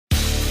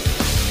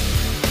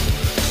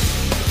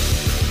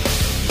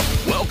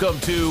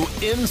Welcome to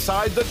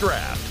Inside the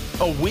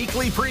Draft, a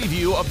weekly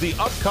preview of the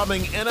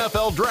upcoming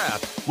NFL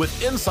Draft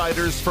with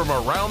insiders from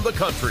around the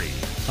country.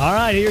 All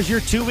right, here's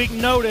your 2-week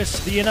notice.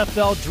 The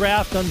NFL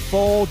Draft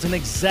unfolds in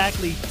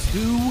exactly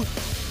 2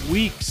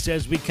 weeks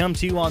as we come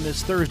to you on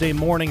this Thursday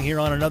morning here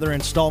on another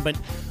installment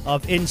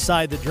of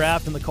Inside the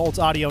Draft on the Colts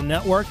Audio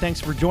Network. Thanks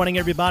for joining,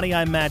 everybody.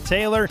 I'm Matt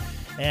Taylor,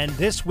 and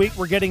this week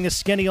we're getting the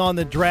skinny on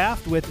the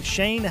draft with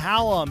Shane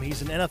Hallam.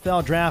 He's an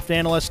NFL draft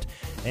analyst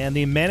and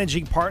the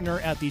managing partner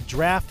at the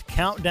Draft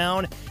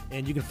Countdown,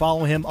 and you can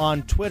follow him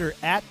on Twitter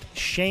at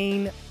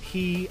Shane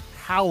P.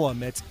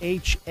 Hallam. It's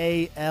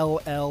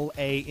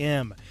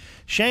Hallam.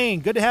 Shane,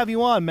 good to have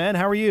you on, man.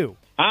 How are you?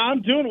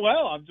 I'm doing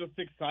well. I'm just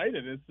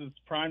excited. This is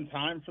prime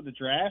time for the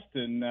draft,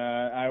 and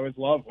I always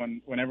love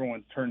when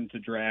everyone's turning to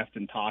draft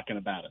and talking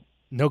about it.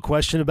 No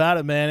question about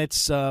it, man.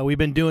 It's we've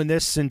been doing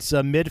this since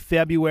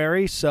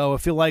mid-February, so I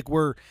feel like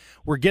we're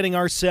getting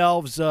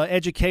ourselves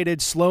educated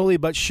slowly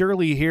but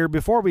surely here.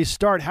 Before we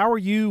start, how are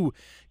you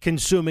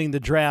consuming the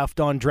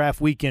draft on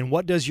draft weekend?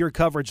 What does your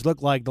coverage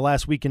look like the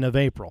last weekend of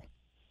April?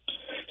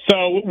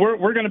 So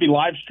we're going to be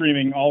live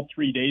streaming all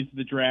 3 days of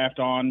the draft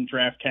on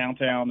Draft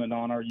Countdown and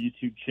on our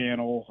YouTube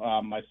channel.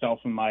 Myself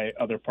and my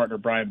other partner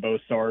Brian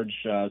Bosarge.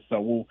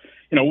 So we'll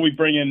be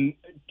bringing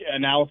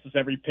analysis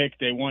every pick,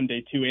 day 1,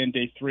 day 2, and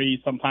day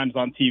 3. Sometimes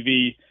on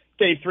TV.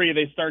 Day 3,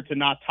 they start to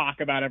not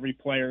talk about every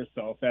player.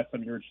 So if that's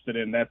something you're interested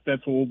in, that's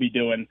what we'll be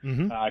doing.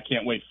 I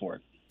can't wait for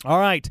it. All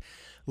right.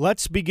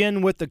 Let's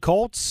begin with the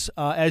Colts.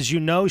 As you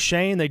know,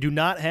 Shane, they do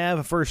not have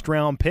a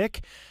first-round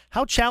pick.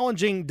 How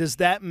challenging does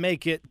that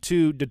make it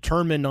to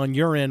determine on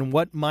your end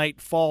what might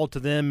fall to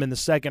them in the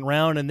second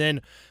round? And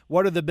then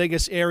what are the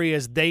biggest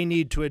areas they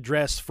need to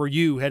address for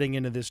you heading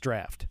into this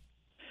draft?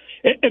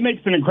 It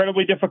makes it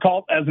incredibly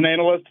difficult as an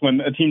analyst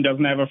when a team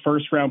doesn't have a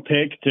first-round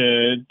pick,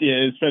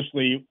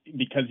 especially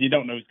because you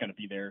don't know who's going to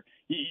be there.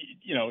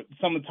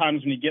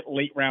 Sometimes when you get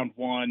late round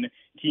 1,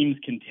 teams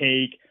can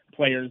take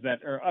players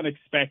that are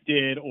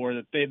unexpected or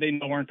that they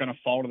know aren't going to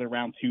fall to the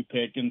round 2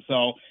 pick. And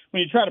so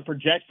when you try to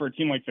project for a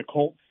team like the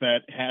Colts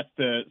that has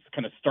to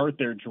kind of start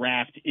their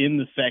draft in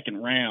the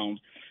second round,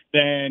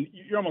 then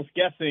you're almost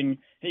guessing,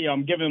 hey,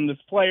 I'm giving them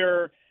this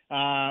player,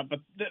 but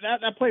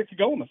that player could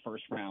go in the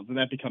first round, and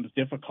that becomes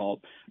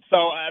difficult. So,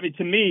 I mean,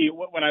 to me,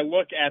 when I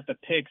look at the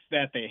picks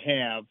that they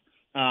have,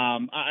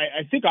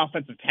 I think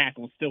offensive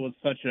tackle still is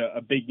such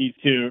a big need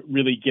to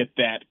really get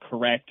that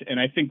correct. And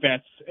I think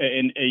that's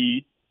in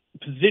a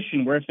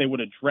position where if they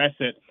would address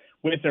it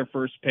with their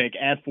first pick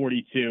at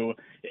 42,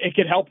 it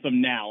could help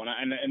them now.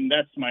 And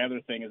that's my other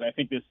thing is I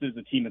think this is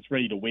a team that's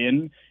ready to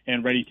win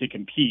and ready to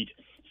compete.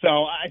 So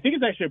I think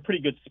it's actually a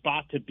pretty good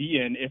spot to be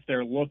in if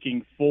they're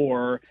looking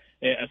for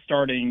a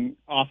starting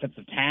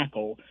offensive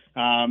tackle.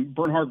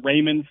 Bernhard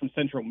Raymond from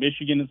Central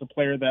Michigan is a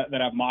player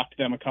that I've mocked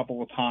them a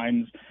couple of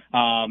times.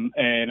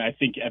 And I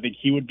think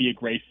he would be a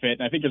great fit.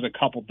 And I think there's a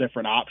couple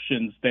different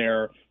options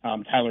there.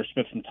 Tyler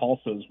Smith from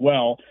Tulsa as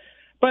well.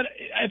 But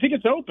I think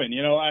it's open.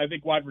 I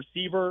think wide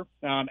receiver,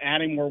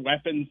 adding more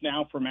weapons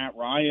now for Matt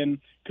Ryan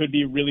could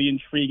be really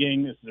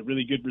intriguing. This is a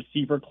really good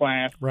receiver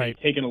class. Right.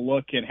 Taking a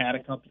look and had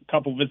a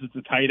couple visits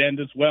to tight end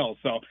as well.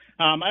 So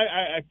I'm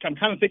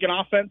kind of thinking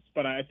offense,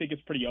 but I think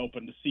it's pretty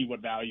open to see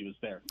what value is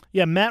there.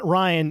 Yeah, Matt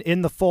Ryan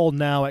in the fold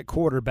now at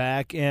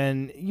quarterback,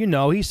 and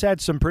he's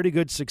had some pretty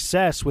good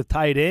success with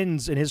tight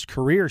ends in his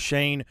career,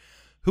 Shane.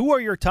 Who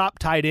are your top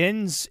tight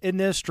ends in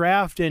this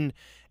draft, and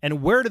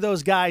where do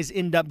those guys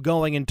end up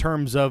going in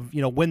terms of,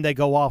 when they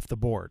go off the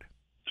board?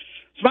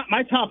 So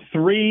my top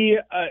 3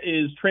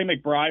 is Trey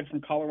McBride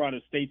from Colorado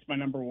State's my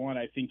number 1.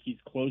 I think he's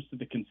close to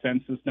the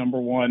consensus number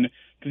 1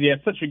 because he has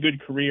such a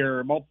good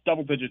career,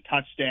 double-digit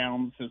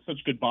touchdowns, has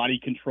such good body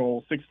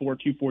control, 6'4",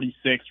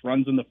 246,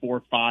 runs in the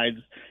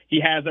 4.5s.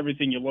 He has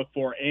everything you look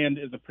for and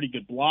is a pretty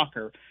good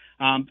blocker.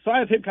 So I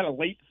have him kind of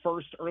late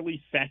first,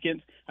 early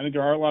second. I think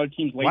there are a lot of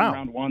teams late in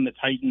round 1, the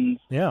Titans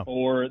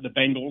or the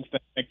Bengals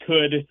that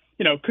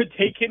could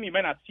take him. You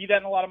might not see that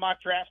in a lot of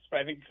mock drafts, but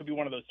I think it could be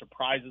one of those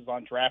surprises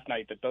on draft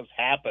night that does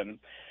happen.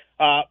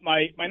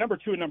 My number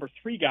 2 and number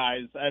 3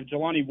 guys, I have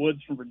Jelani Woods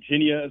from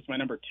Virginia as my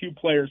number 2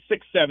 player, 6'7",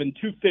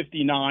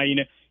 259.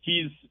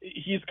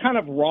 He's kind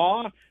of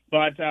raw,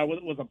 but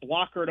was a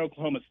blocker at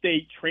Oklahoma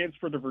State,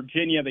 transferred to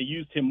Virginia. They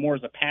used him more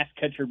as a pass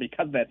catcher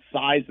because of that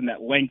size and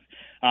that length.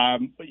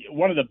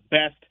 One of the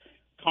best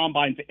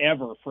combines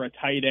ever for a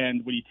tight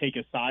end when you take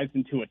his size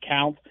into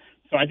account.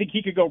 So I think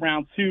he could go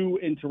round 2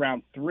 into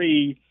round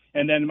 3.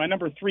 And then my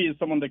number 3 is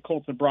someone that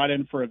Colts have brought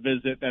in for a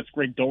visit. That's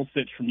Greg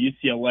Dulcich from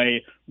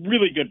UCLA.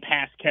 Really good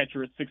pass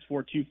catcher at 6'4",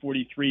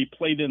 243.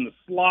 Played in the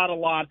slot a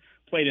lot.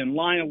 Played in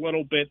line a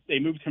little bit. They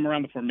moved him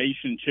around the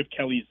formation, Chip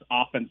Kelly's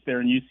offense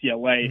there in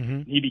UCLA.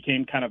 Mm-hmm. He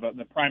became kind of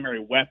the primary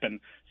weapon.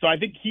 So I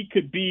think he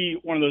could be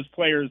one of those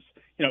players,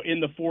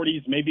 in the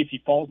 40s, maybe if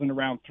he falls into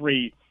round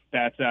 3,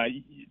 that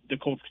the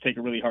Colts could take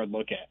a really hard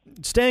look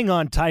at. Staying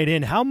on tight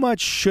end, how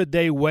much should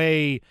they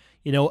weigh,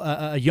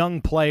 a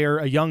young player,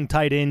 a young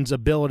tight end's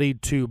ability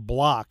to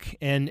block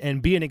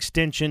and be an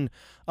extension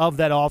of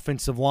that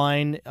offensive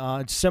line,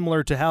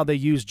 similar to how they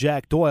use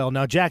Jack Doyle.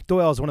 Now, Jack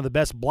Doyle is one of the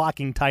best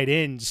blocking tight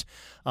ends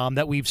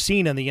that we've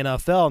seen in the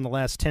NFL in the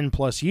last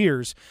 10-plus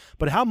years.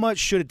 But how much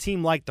should a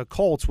team like the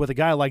Colts, with a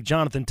guy like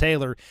Jonathan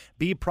Taylor,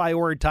 be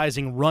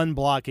prioritizing run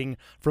blocking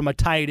from a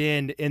tight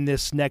end in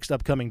this next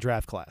upcoming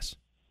draft class?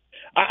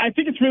 I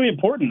think it's really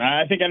important.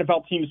 I think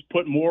NFL teams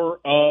put more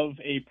of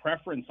a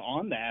preference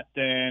on that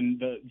than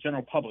the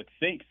general public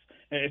thinks.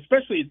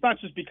 Especially, it's not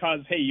just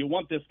because, hey, you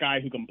want this guy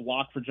who can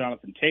block for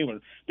Jonathan Taylor,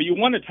 but you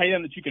want a tight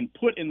end that you can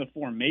put in the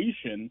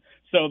formation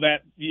so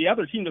that the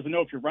other team doesn't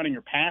know if you're running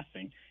or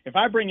passing. If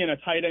I bring in a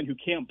tight end who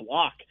can't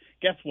block,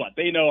 guess what?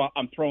 They know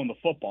I'm throwing the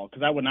football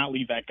because I would not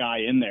leave that guy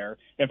in there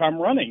if I'm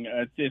running,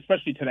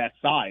 especially to that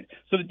side.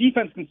 So the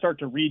defense can start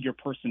to read your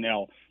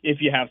personnel if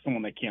you have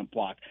someone that can't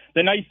block.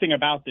 The nice thing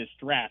about this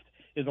draft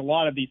is a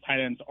lot of these tight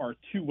ends are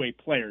two-way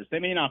players. They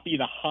may not be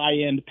the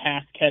high-end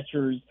pass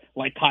catchers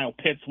like Kyle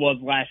Pitts was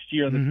last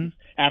year, this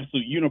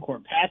absolute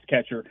unicorn pass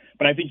catcher,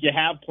 but I think you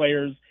have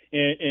players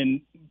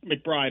in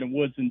McBride and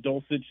Woods and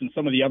Dulcich and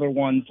some of the other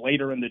ones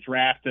later in the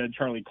draft,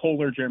 Charlie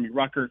Kohler, Jeremy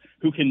Rucker,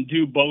 who can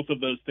do both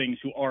of those things,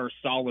 who are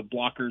solid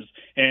blockers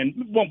and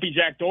won't be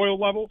Jack Doyle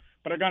level,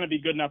 but are going to be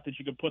good enough that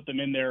you can put them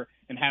in there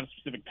and have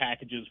specific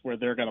packages where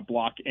they're going to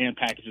block and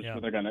packages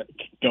where they're going to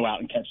go out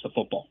and catch the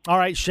football. All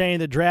right, Shane,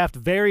 the draft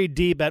very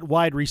deep at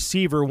wide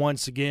receiver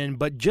once again,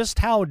 but just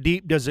how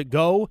deep does it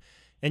go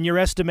in your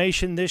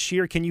estimation this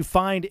year? Can you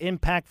find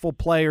impactful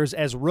players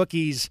as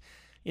rookies,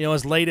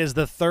 as late as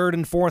the third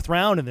and fourth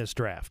round in this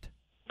draft?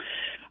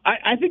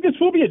 I think this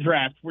will be a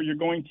draft where you're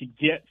going to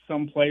get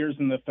some players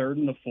in the third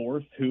and the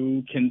fourth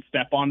who can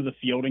step onto the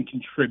field and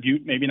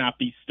contribute, maybe not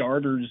be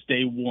starters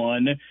day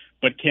one,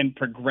 but can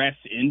progress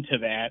into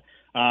that.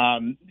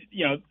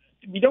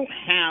 We don't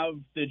have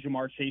the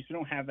Jamar Chase. We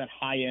don't have that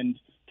high-end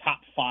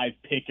top 5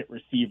 pick at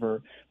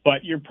receiver,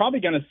 but you're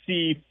probably going to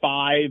see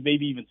 5,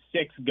 maybe even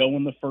 6 go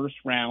in the first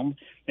round.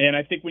 And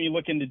I think when you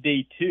look into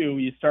day 2,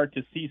 you start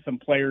to see some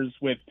players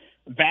with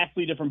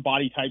vastly different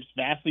body types,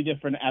 vastly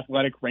different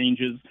athletic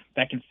ranges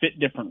that can fit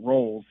different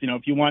roles.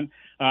 If you want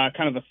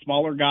kind of a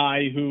smaller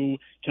guy who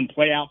can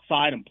play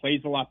outside and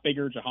plays a lot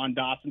bigger, Jahan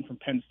Dotson from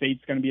Penn State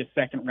is going to be a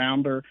second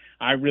rounder.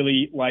 I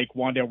really like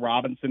Wan'Dale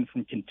Robinson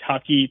from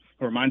Kentucky,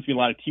 who reminds me a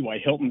lot of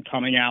T.Y. Hilton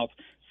coming out.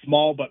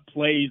 Small but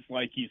plays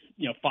like he's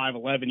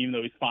 5'11", even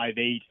though he's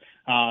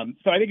 5'8".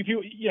 So I think if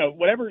you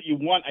whatever you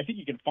want, I think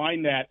you can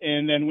find that.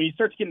 And then when you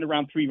start to get into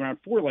round 3, round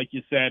 4, like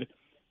you said,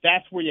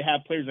 that's where you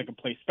have players that can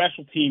play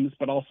special teams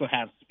but also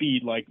have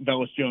speed, like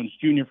Velus Jones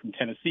Jr. from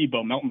Tennessee,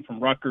 Bo Melton from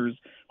Rutgers,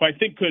 who I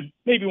think could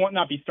maybe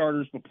not be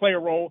starters but play a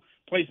role,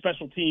 play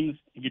special teams,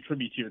 and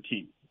contribute to your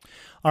team.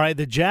 All right,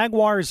 the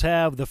Jaguars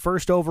have the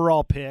first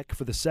overall pick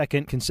for the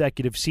second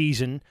consecutive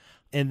season.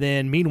 And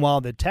then, meanwhile,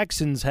 the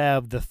Texans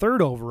have the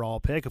third overall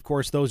pick. Of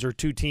course, those are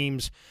two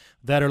teams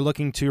that are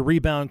looking to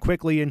rebound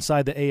quickly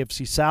inside the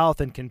AFC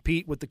South and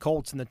compete with the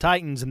Colts and the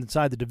Titans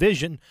inside the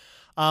division.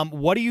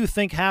 What do you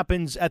think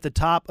happens at the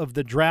top of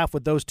the draft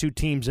with those two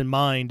teams in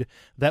mind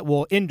that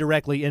will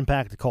indirectly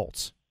impact the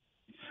Colts?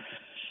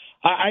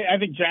 I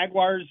think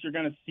Jaguars, you're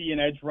going to see an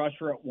edge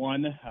rusher at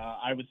 1.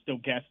 I would still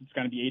guess it's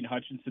going to be Aiden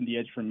Hutchinson, the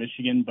edge from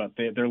Michigan, but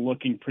they're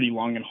looking pretty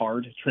long and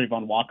hard.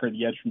 Trayvon Walker,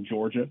 the edge from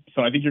Georgia.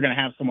 So I think you're going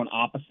to have someone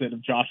opposite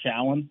of Josh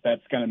Allen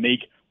that's going to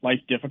make life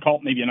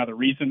difficult. Maybe another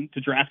reason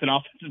to draft an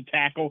offensive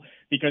tackle,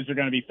 because you're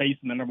going to be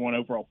facing the number 1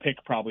 overall pick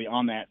probably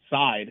on that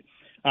side.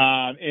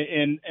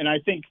 And I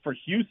think for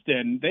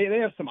Houston, they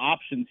have some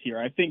options here.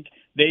 I think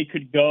they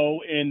could go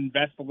and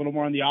invest a little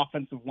more on the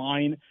offensive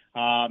line.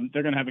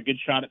 They're going to have a good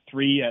shot at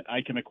 3 at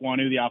Ike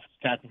Mekwonu, the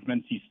offensive tackle from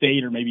NC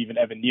State, or maybe even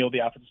Evan Neal, the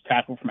offensive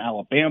tackle from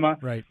Alabama.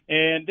 Right.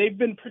 And they've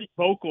been pretty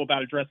vocal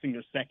about addressing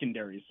their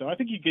secondary. So I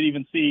think you could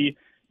even see,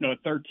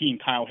 at 13,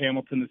 Kyle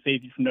Hamilton, the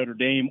safety from Notre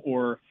Dame,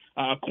 or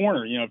a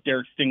corner, if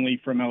Derek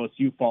Stingley from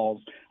LSU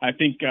falls. I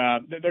think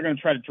they're going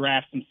to try to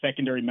draft some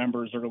secondary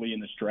members early in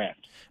this draft.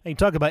 And you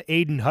talk about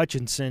Aiden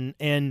Hutchinson,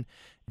 and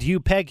do you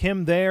peg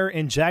him there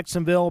in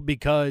Jacksonville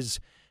because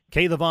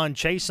K'Lavon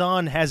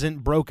Chaisson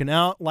hasn't broken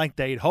out like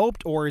they'd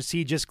hoped, or is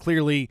he just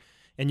clearly,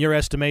 in your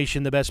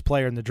estimation, the best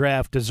player in the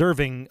draft,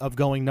 deserving of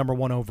going number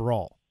 1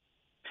 overall?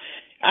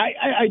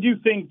 I do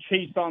think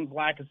Chaisson's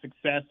lack of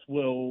success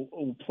will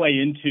play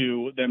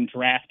into them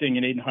drafting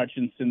an Aiden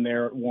Hutchinson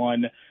there at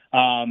 1.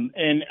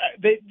 And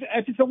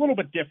it's a little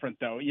bit different,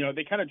 though.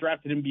 They kind of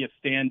drafted him to be a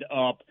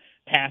stand-up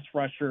pass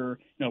rusher,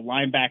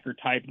 linebacker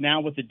type. Now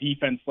with the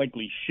defense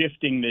likely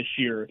shifting this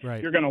year,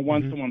 right, you're going to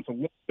want someone with a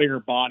little bigger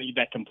body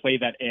that can play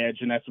that edge,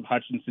 and that's what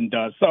Hutchinson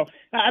does. So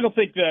I don't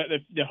think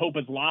the hope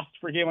is lost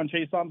for K'Lavon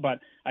Chaisson, but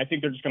I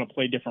think they're just going to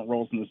play different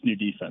roles in this new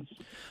defense.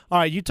 All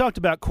right, you talked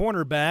about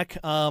cornerback.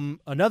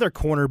 Another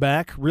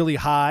cornerback really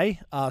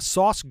high,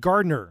 Sauce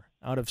Gardner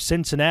out of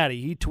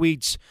Cincinnati. He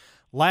tweets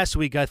last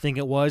week, I think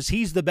it was,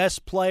 he's the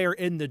best player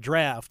in the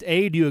draft.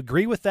 A, do you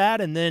agree with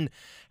that? And then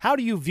how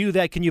do you view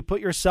that? Can you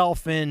put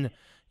yourself in,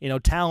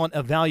 talent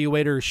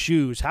evaluator's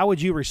shoes, how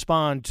would you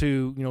respond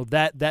to,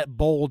 that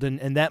bold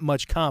and that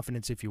much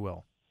confidence, if you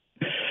will?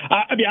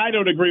 I mean, I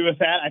don't agree with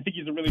that. I think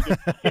he's a really good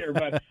player,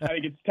 but I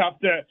think it's tough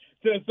to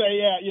say,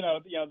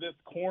 this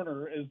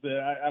corner is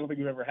I don't think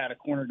we've ever had a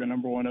corner go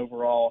number one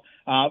overall.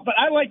 But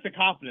I like the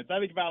confidence. I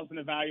think if I was an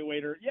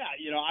evaluator,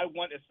 I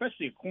want,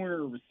 especially a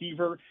corner or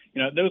receiver,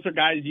 those are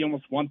guys you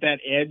almost want that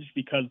edge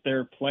because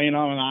they're playing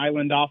on an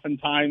island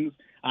oftentimes.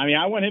 I mean,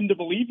 I want him to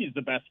believe he's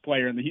the best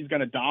player and that he's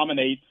going to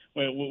dominate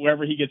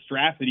wherever he gets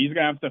drafted. He's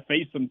going to have to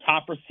face some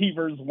top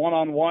receivers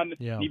one-on-one.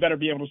 Yeah. He better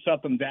be able to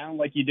shut them down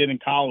like he did in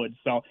college.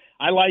 So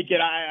I like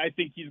it. I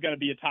think he's going to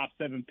be a top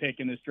 7 pick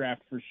in this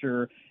draft for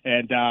sure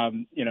and,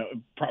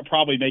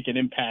 probably make an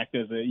impact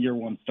as a year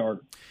one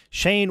starter.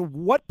 Shane,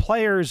 what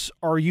players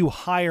are you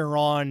higher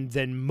on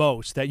than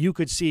most that you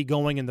could see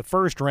going in the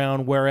first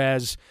round,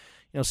 whereas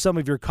some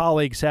of your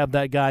colleagues have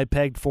that guy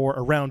pegged for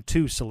a round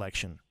 2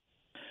 selection?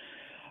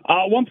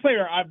 One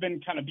player I've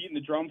been kind of beating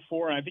the drum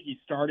for, and I think he's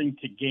starting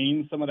to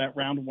gain some of that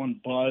round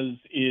 1 buzz,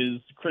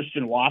 is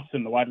Christian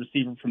Watson, the wide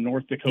receiver from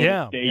North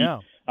Dakota State. Yeah.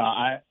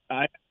 I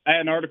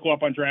had an article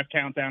up on Draft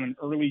Countdown in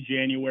early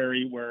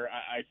January where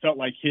I felt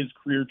like his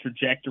career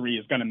trajectory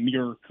is going to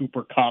mirror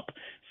Cooper Kupp,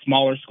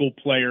 smaller school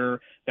player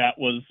that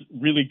was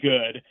really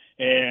good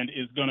and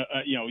is going to,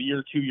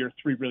 year 2, year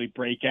 3 really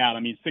break out. I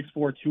mean,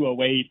 6'4",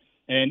 208.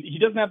 And he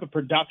doesn't have the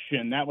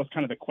production. That was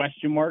kind of the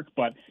question mark,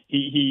 but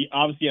he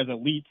obviously has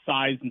elite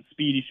size and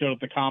speed. He showed up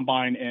at the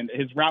combine, and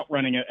his route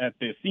running at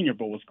the Senior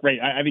Bowl was great.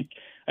 I think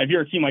if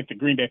you're a team like the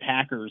Green Bay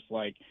Packers,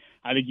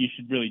 I think you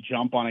should really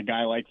jump on a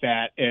guy like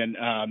that and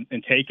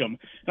take him.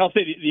 And I'll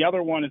say the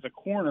other one is a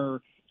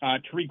corner,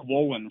 Tariq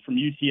Woolen from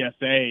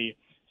UTSA,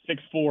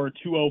 6'4",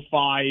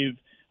 205.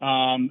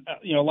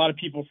 A lot of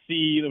people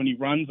see when he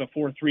runs a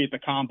 4.3 at the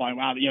combine,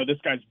 wow, this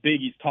guy's big,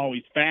 he's tall,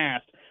 he's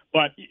fast.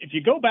 But if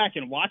you go back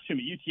and watch him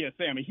at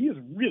UTSA, I mean, he is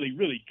really,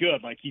 really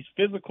good. He's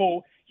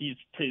physical. His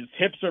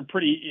hips are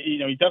pretty,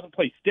 he doesn't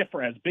play stiff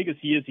or as big as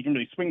he is. He can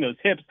really swing those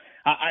hips.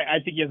 I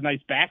think he has a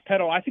nice back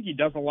pedal. I think he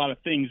does a lot of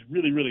things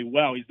really, really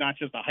well. He's not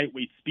just a height,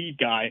 weight, speed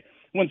guy.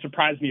 Wouldn't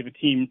surprise me if a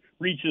team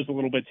reaches a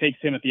little bit, takes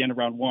him at the end of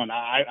round 1.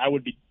 I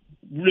would be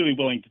really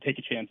willing to take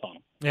a chance on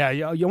him. Yeah,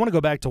 you want to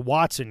go back to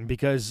Watson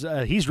because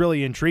he's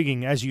really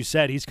intriguing. As you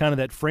said, he's kind of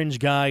that fringe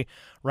guy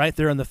right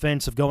there on the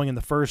fence of going in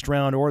the first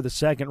round or the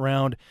second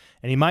round,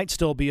 and he might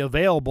still be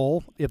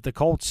available if the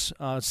Colts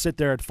sit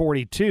there at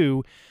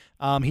 42.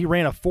 He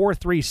ran a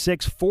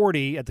 4.36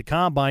 40 at the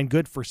combine,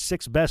 good for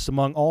 6th best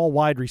among all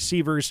wide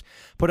receivers,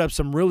 put up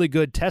some really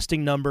good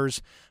testing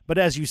numbers. But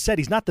as you said,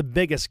 he's not the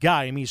biggest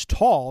guy. I mean, he's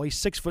tall. He's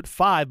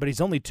 6'5", but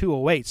he's only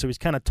 208, so he's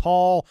kind of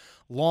tall,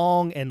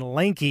 long, and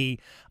lanky.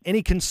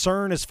 Any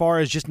concern as far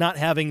as just not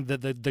having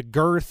the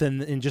girth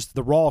and just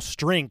the raw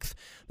strength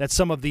that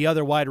some of the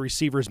other wide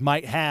receivers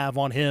might have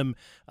on him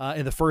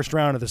in the first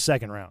round or the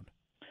second round?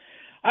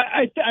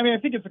 I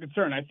think it's a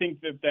concern. I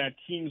think that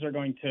teams are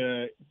going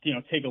to,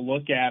 take a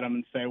look at him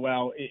and say,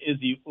 well, is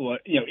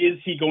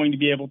he going to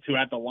be able to,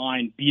 at the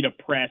line, beat a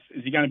press?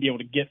 Is he going to be able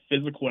to get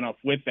physical enough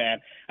with that?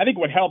 I think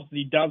what helps is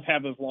he does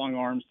have those long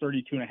arms,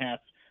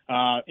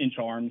 32.5-inch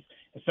arms.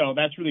 So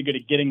that's really good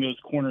at getting those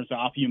corners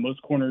off you.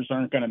 Most corners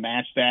aren't going to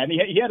match that. And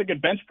he had a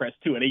good bench press,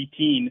 too, at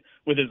 18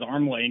 with his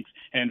arm length,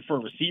 and for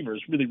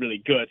receivers, really,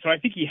 really good. So I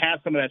think he has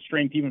some of that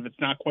strength, even if it's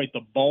not quite the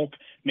bulk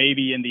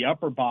maybe in the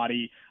upper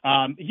body.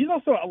 He's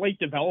also a late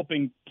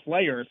developing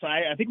player, so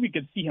I think we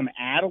could see him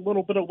add a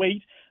little bit of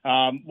weight.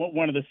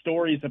 One of the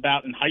stories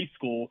about in high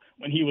school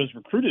when he was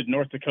recruited to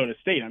North Dakota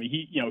State, I mean,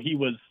 he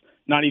was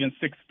not even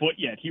 6 foot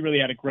yet. He really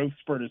had a growth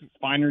spurt his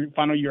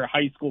final year of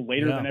high school,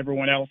 later than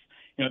everyone else.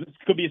 This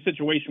could be a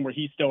situation where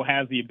he still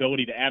has the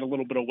ability to add a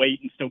little bit of weight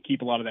and still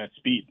keep a lot of that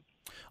speed.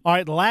 All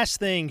right, last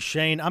thing,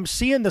 Shane. I'm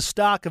seeing the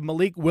stock of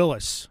Malik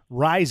Willis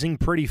rising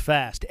pretty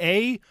fast.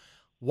 A,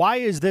 why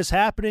is this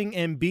happening?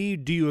 And B,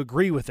 do you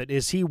agree with it?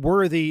 Is he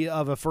worthy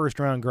of a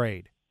first-round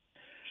grade?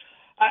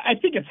 I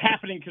think it's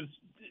happening because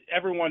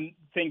everyone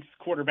thinks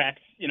quarterbacks,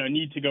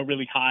 need to go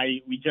really high.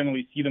 We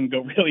generally see them go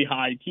really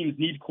high. Teams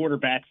need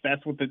quarterbacks.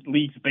 That's what the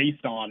league's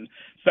based on.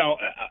 So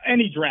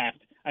any draft,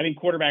 I think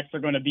quarterbacks are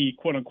going to be,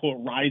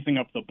 quote-unquote, rising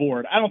up the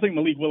board. I don't think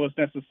Malik Willis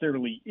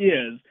necessarily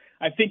is.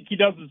 I think he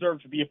does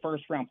deserve to be a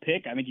first-round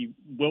pick. I think he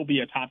will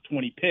be a top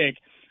 20 pick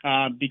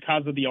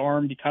because of the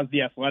arm, because of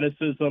the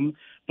athleticism.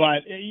 But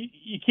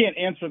you can't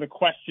answer the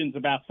questions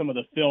about some of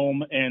the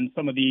film and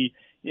some of the,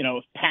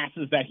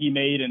 passes that he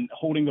made and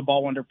holding the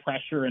ball under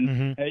pressure.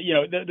 And,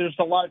 there's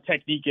a lot of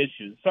technique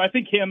issues. So I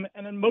think him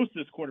and then most of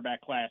this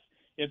quarterback class,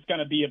 it's going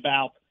to be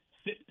about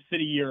sit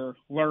a year,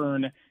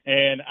 learn.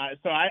 And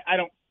so I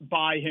don't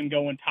buy him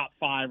going top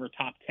 5 or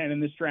top 10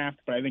 in this draft,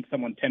 but I think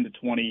someone 10 to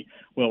 20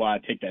 will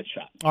take that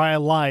shot. All right, I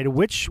lied.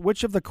 Which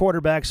of the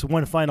quarterbacks,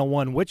 one final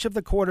one, which of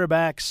the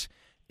quarterbacks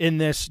in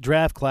this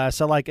draft class,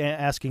 I like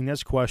asking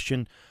this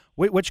question,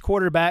 which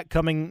quarterback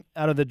coming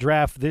out of the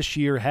draft this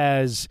year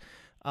has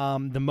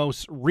the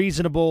most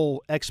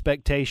reasonable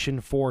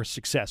expectation for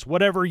success?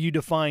 Whatever you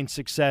define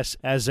success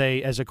as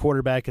a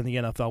quarterback in the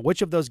NFL,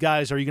 which of those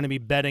guys are you going to be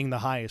betting the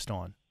highest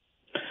on?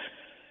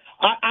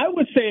 I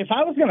would say if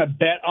I was going to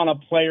bet on a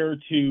player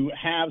to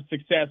have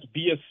success,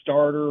 be a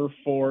starter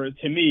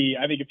to me,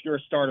 I think if you're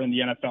a starter in the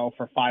NFL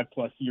for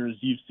 5+ years,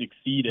 you've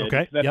succeeded.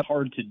 Okay. That's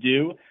hard to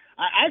do.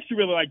 I actually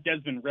really like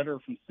Desmond Ridder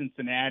from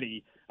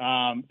Cincinnati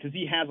because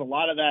he has a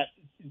lot of that.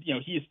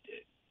 He's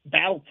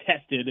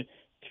battle-tested,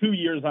 2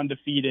 years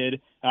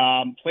undefeated,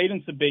 played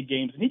in some big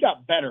games, and he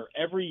got better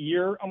every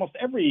year, almost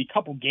every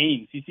couple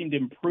games. He seemed to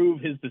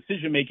improve his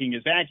decision-making,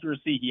 his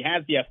accuracy. He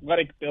has the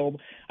athletic build.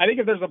 I think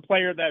if there's a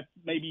player that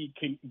maybe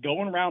can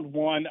go in round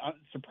one,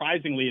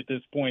 surprisingly at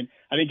this point,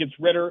 I think it's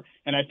Ridder.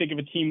 And I think if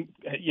a team,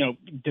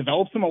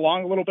 develops him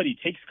along a little bit, he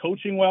takes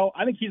coaching well,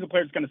 I think he's a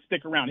player that's going to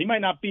stick around. He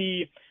might not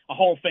be a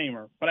Hall of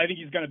Famer, but I think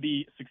he's going to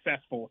be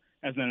successful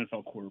as an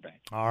NFL quarterback.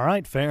 All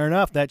right, fair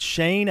enough. That's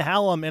Shane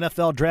Hallam,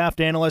 NFL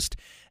draft analyst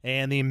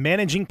and the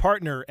managing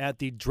partner at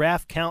the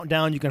Draft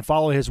Countdown. You can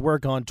follow his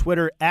work on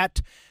Twitter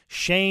at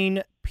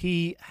Shane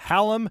P.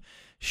 Hallam.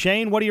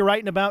 Shane, what are you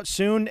writing about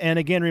soon? And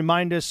again,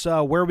 remind us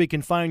where we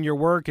can find your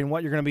work and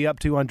what you're going to be up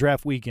to on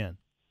draft weekend.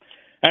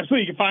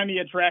 Absolutely. You can find me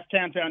at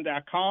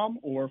draftcountdown.com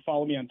or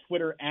follow me on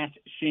Twitter at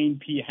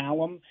Shane P.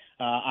 Hallam.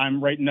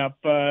 I'm writing up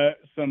a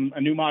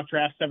new mock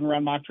draft,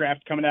 7-round mock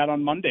draft coming out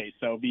on Monday,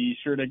 so be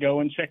sure to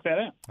go and check that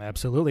out.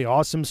 Absolutely.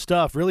 Awesome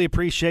stuff. Really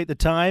appreciate the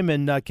time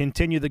and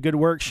continue the good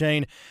work,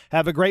 Shane.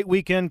 Have a great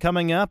weekend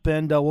coming up,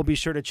 and we'll be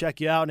sure to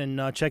check you out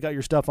and check out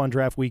your stuff on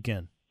draft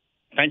weekend.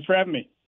 Thanks for having me.